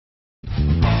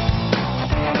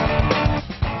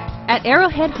At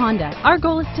Arrowhead Honda, our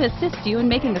goal is to assist you in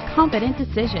making a confident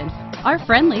decision. Our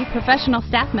friendly, professional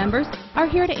staff members are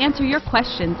here to answer your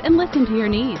questions and listen to your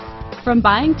needs. From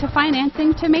buying to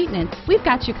financing to maintenance, we've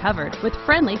got you covered with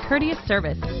friendly, courteous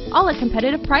service, all at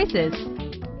competitive prices.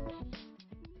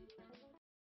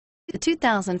 The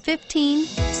 2015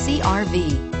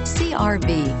 CR-V.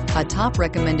 CR-V, a top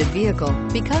recommended vehicle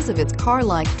because of its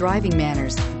car-like driving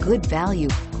manners, good value,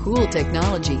 cool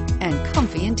technology, and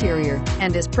comfy interior,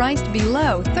 and is priced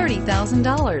below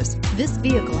 $30,000. This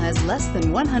vehicle has less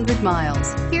than 100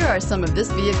 miles. Here are some of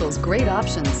this vehicle's great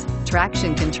options: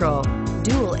 traction control,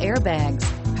 dual airbags,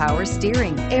 power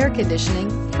steering, air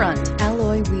conditioning, front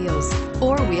alloy wheels,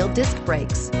 four-wheel disc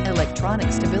brakes,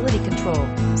 electronic stability control,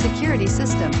 security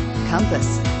system,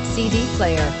 compass, CD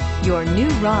player. Your new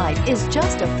ride is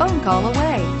just a phone call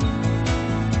away.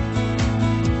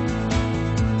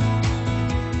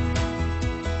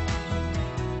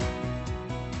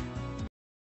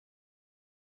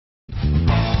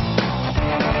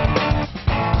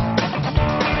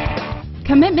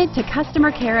 Commitment to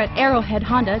customer care at Arrowhead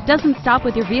Honda doesn't stop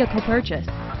with your vehicle purchase.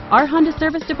 Our Honda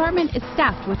service department is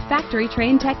staffed with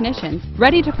factory-trained technicians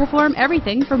ready to perform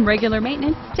everything from regular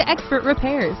maintenance to expert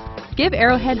repairs. Give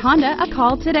Arrowhead Honda a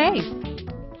call today.